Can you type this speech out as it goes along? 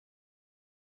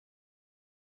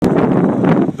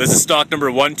This is stock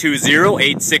number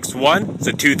 120861. It's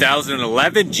a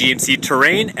 2011 GMC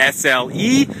Terrain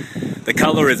SLE. The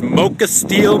color is Mocha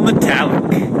Steel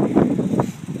Metallic.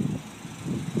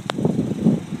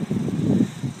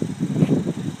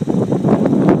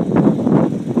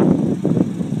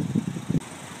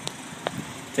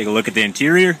 Take a look at the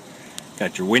interior.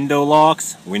 Got your window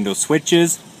locks, window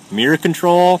switches, mirror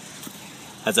control.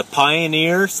 Has a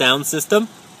Pioneer sound system.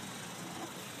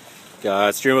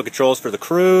 Got steering wheel controls for the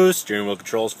cruise, steering wheel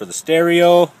controls for the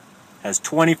stereo. Has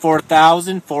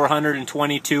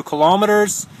 24,422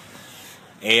 kilometers.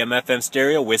 AM/FM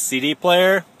stereo with CD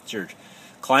player. It's your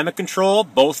climate control.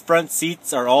 Both front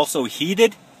seats are also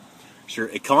heated. It's your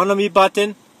economy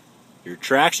button. Your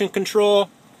traction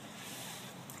control.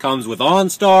 Comes with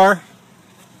OnStar.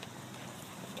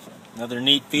 Another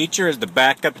neat feature is the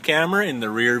backup camera in the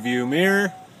rear view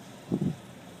mirror.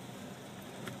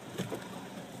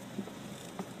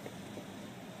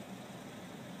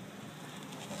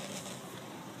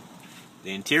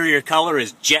 The interior color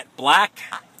is jet black.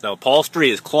 The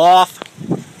upholstery is cloth.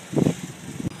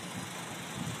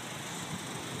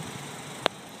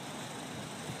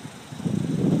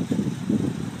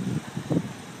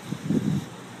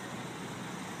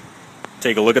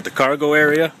 Take a look at the cargo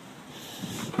area.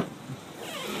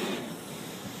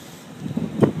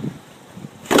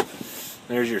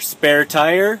 There's your spare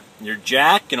tire, your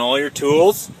jack, and all your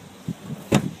tools.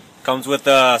 Comes with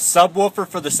a subwoofer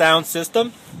for the sound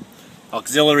system,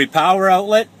 auxiliary power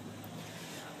outlet.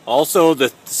 Also,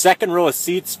 the second row of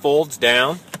seats folds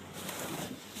down.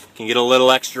 You can get a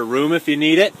little extra room if you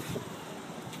need it.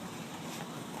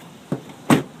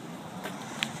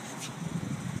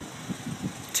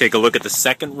 Take a look at the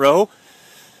second row.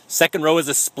 Second row is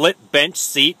a split bench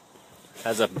seat.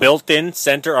 Has a built-in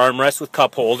center armrest with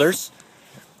cup holders.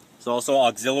 There's also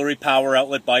auxiliary power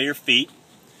outlet by your feet.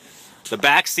 The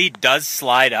back seat does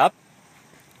slide up.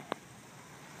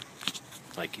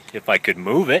 Like if I could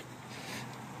move it.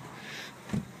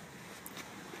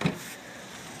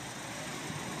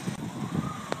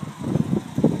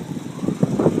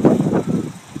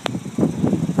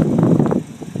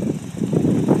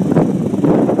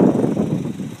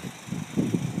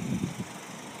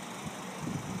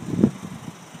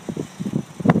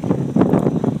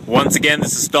 Once again,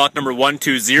 this is stock number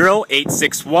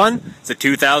 120861. It's a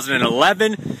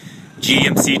 2011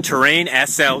 GMC Terrain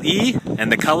SLE,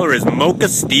 and the color is Mocha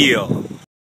Steel.